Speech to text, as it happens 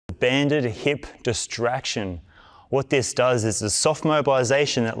banded hip distraction. What this does is a soft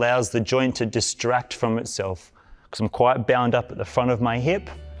mobilization that allows the joint to distract from itself. Because I'm quite bound up at the front of my hip,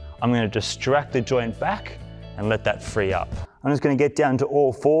 I'm going to distract the joint back and let that free up. I'm just going to get down to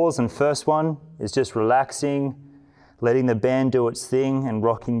all fours, and first one is just relaxing, letting the band do its thing and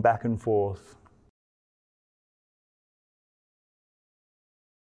rocking back and forth.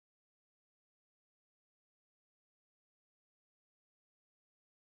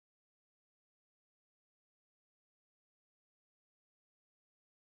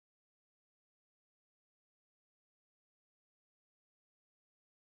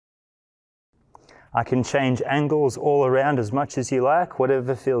 I can change angles all around as much as you like,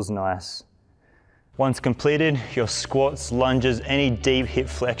 whatever feels nice. Once completed, your squats, lunges, any deep hip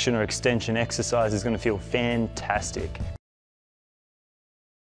flexion or extension exercise is going to feel fantastic.